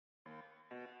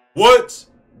What's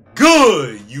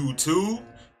good, YouTube?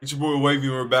 It's your boy Wavey,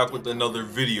 and we're back with another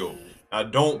video. Now,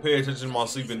 don't pay attention to my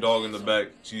sleeping dog in the back.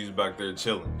 She's back there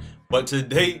chilling. But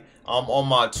today, I'm on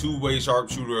my two-way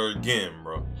sharpshooter again,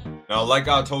 bro. Now, like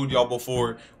I told y'all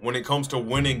before, when it comes to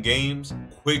winning games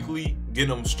quickly,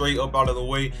 getting them straight up out of the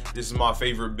way, this is my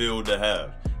favorite build to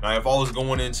have. Now, if I was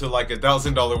going into like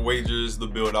 $1,000 wagers, the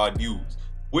build I'd use.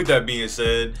 With that being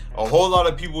said, a whole lot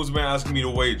of people's been asking me to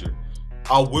wager.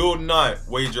 I will not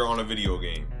wager on a video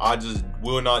game. I just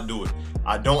will not do it.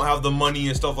 I don't have the money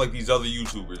and stuff like these other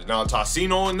YouTubers. Now,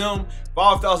 Tassino and them,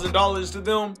 $5,000 to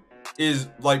them is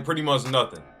like pretty much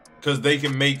nothing, because they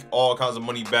can make all kinds of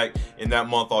money back in that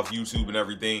month off YouTube and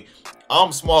everything.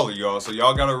 I'm smaller, y'all, so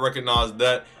y'all gotta recognize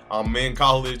that. I'm in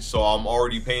college, so I'm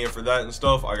already paying for that and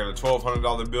stuff. I got a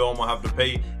 $1,200 bill I'm gonna have to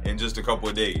pay in just a couple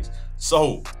of days.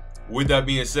 So, with that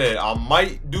being said, I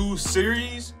might do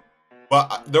series,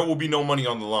 but there will be no money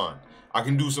on the line. I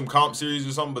can do some comp series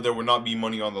or something, but there will not be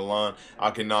money on the line.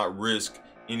 I cannot risk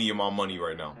any of my money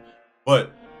right now.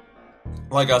 But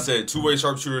like I said, two-way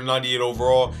sharpshooter, 98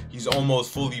 overall. He's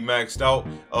almost fully maxed out.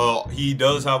 He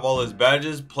does have all his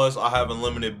badges, plus I have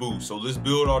unlimited boost. So this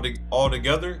build all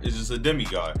together is just a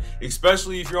demigod.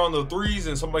 Especially if you're on the threes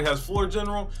and somebody has floor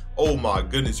general. Oh my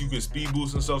goodness, you can speed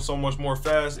boost and stuff so much more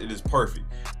fast. It is perfect.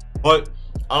 But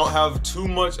I don't have too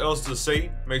much else to say.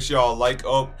 Make sure y'all like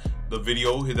up the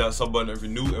video, hit that sub button if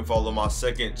you're new, and follow my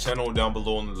second channel down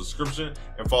below in the description,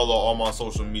 and follow all my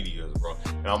social medias, bro.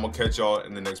 And I'm gonna catch y'all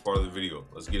in the next part of the video.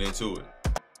 Let's get into it.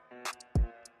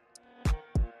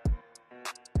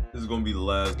 This is gonna be the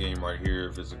last game right here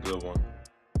if it's a good one.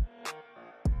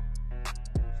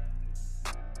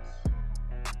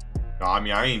 Nah, I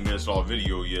mean, I ain't missed all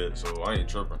video yet, so I ain't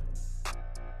tripping.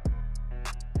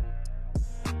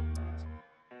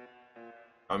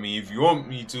 I mean, if you want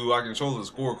me to, I can show the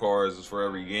scorecards for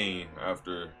every game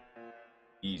after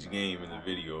each game in the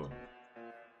video.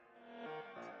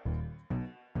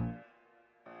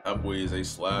 That boy is a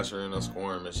slasher and a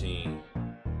scoring machine.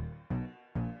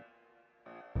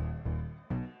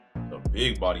 A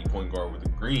big body point guard with a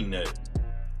green net.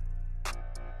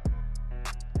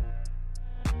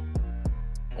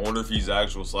 I wonder if he's an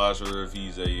actual slasher or if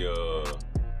he's a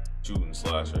shooting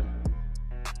slasher.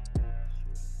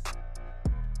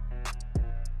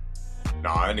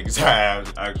 Nah, that nigga's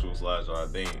actual slasher, I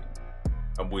think.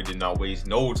 That boy did not waste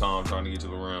no time trying to get to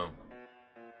the rim.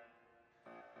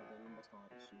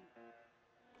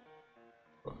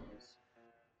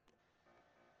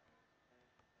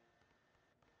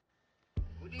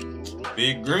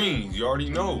 Big greens, you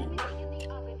already know.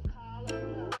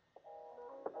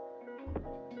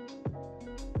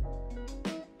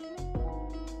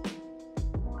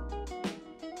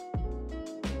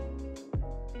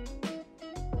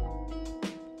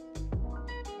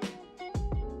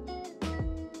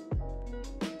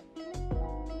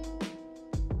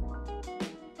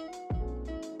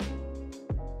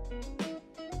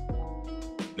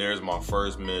 There's my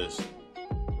first miss.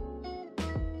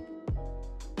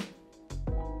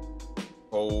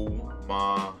 Oh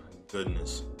my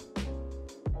goodness.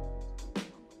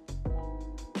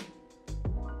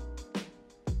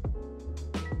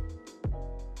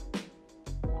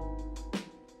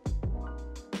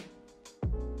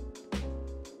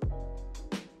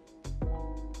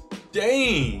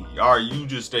 Dang! Alright, you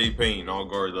just stay painting. I'll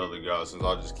guard the other guy since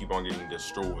I'll just keep on getting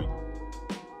destroyed.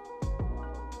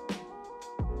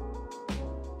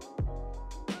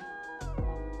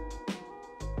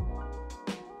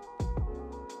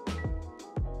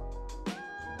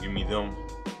 Give me them.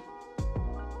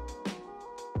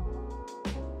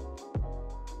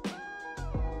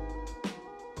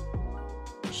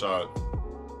 Good shot.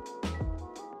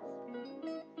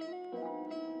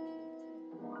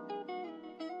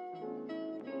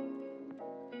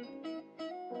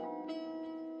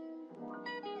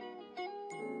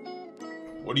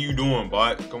 What are you doing,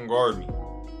 bot? Come guard me.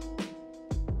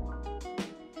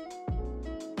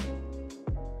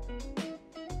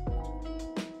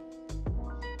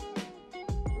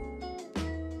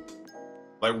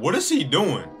 Like, what is he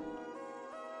doing?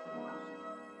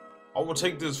 I will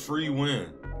take this free win.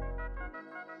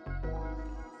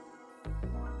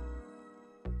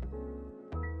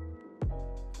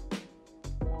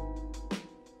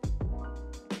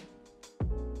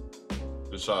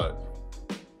 Good shot.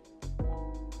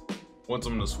 Want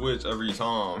him to switch every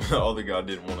time. The other guy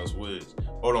didn't want to switch.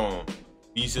 Hold on.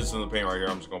 He sits in the paint right here.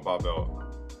 I'm just gonna pop out.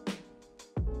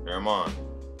 Never mind.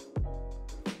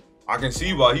 I can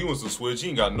see why he wants to switch. He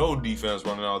ain't got no defense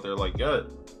running out there like that.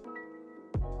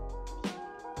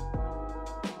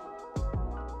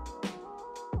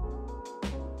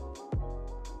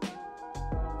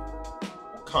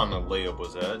 kind of layup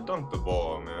was that? Dunk the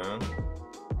ball, man.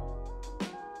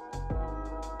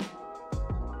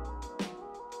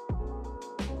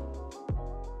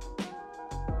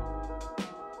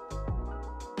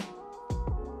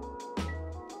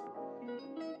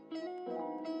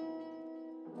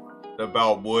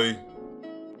 About boy.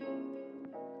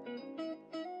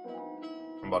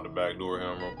 I'm about to backdoor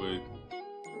him real quick.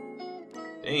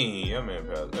 Dang, that man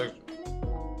passed extra.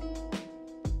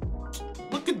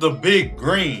 Look at the big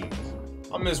greens.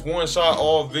 I missed one shot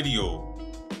all video.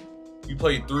 We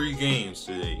played 3 games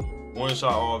today. One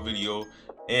shot all video,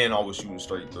 and I was shooting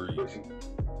straight threes.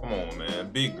 Come on,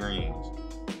 man. Big greens.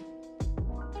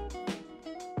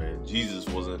 Man, Jesus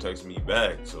wasn't texting me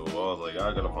back, so I was like,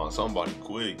 I gotta find somebody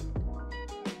quick.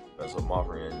 That's what my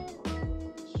friend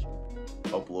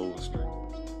upload stream.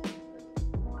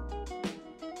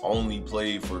 I only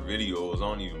played for videos. I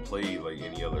don't even play like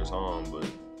any other time, but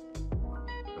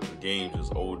the game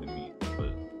just old to me.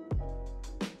 But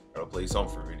gotta play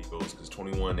something for videos because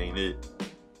 21 ain't it.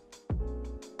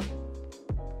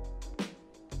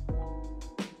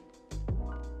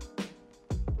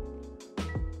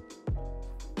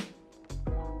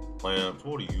 Lamps,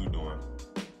 what are you doing?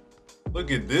 Look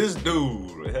at this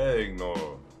dude. Heck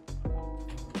no.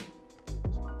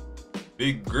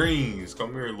 Big greens.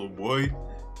 Come here, little boy.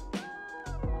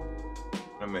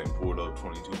 That man pulled up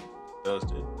 22. That's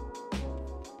it.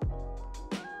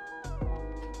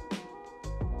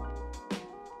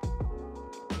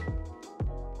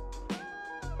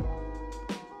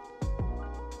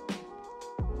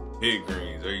 Big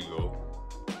greens. There you go.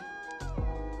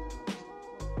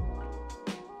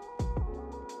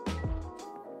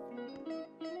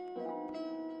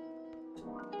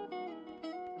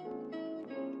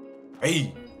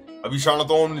 Hey, I be trying to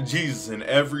throw him to Jesus, and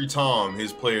every time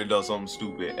his player does something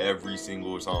stupid, every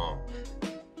single time.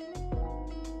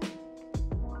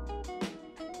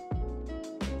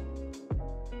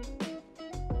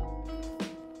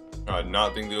 I did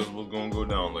not think this was gonna go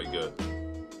down like that.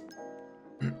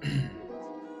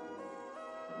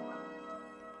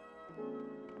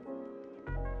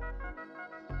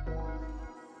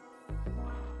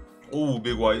 Ooh,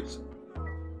 big whites.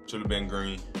 Should have been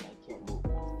green.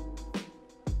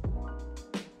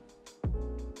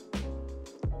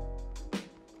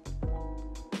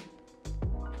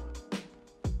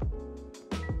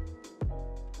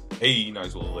 Hey,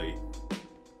 nice little late.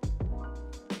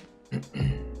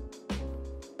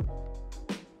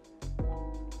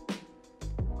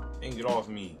 Ain't get off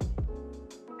me.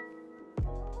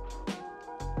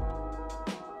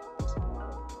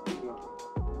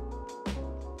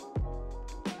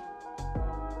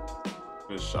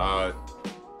 Good shot.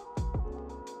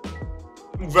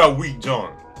 Move out, weak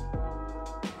John.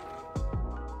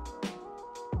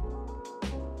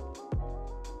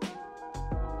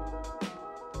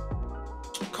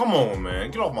 Come on,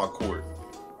 man. Get off my court.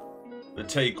 The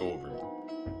takeover.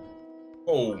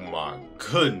 Oh my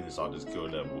goodness. I just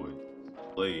killed that boy.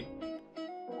 Play.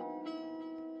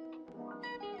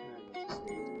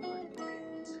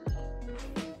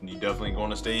 You definitely go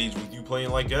on the stage with you playing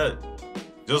like that.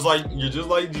 Just like, you're just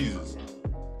like Jesus.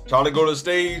 Try to go to the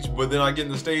stage, but then I get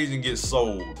in the stage and get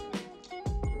sold.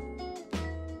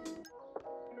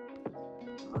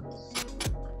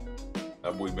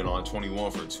 That boy been on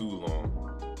 21 for too long.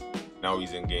 Now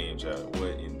he's in game chat. What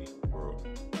in the world?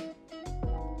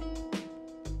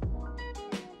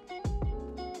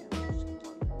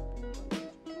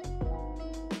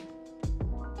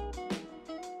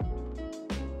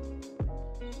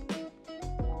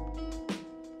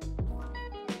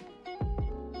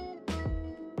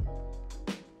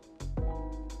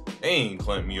 They ain't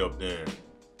clamped me up there.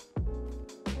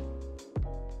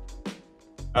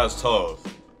 That's tough.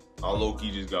 I low-key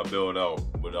just got bailed out,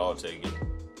 but I'll take it.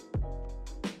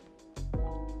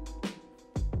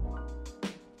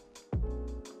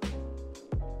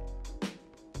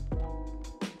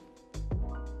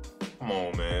 Come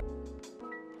on, man.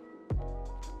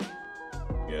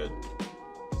 Yeah.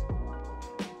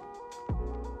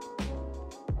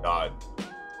 God.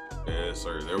 Yes,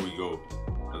 sir. There we go.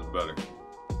 That's better.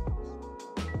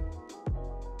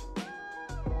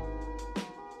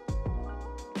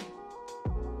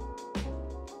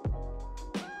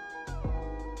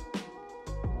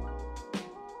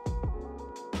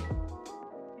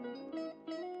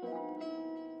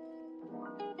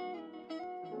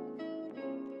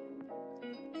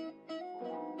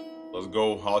 Let's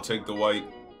go. I'll take the white.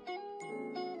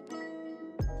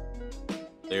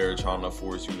 They're trying to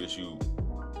force you to shoot.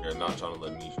 They're not trying to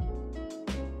let me shoot.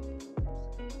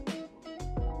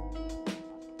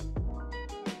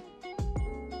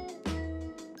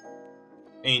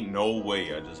 Ain't no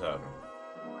way I just have him.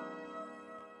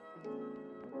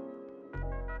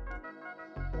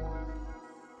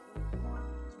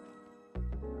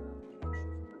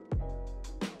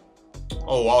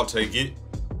 Oh, I'll take it.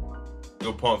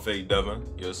 Good pump fake, Devin.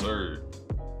 Yes, sir.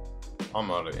 I'm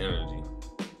out of energy.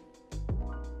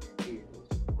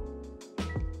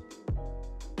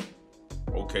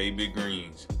 Okay, big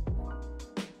greens.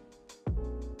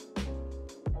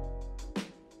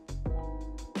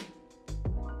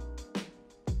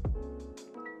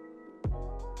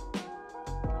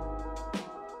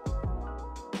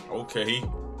 Okay,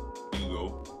 here you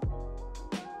go.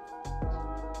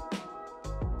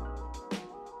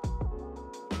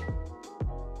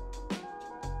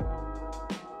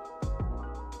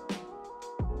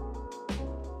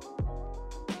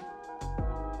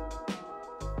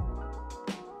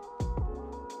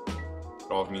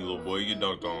 Get off me, little boy. You get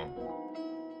dunked on.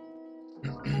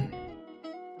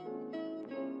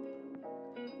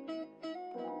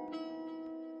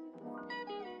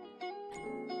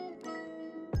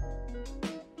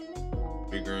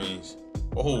 Big greens.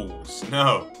 Oh,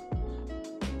 snap.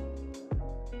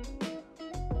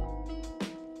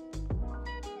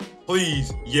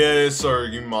 Please. Yes, sir.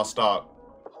 Give me my stop.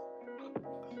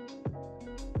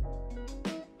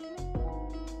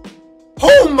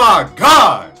 Oh my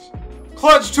gosh.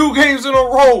 Clutch 2 games in a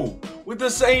row with the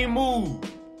same move.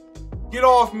 Get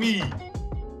off me.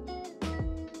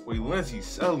 Wait, Lindsay's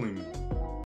selling me.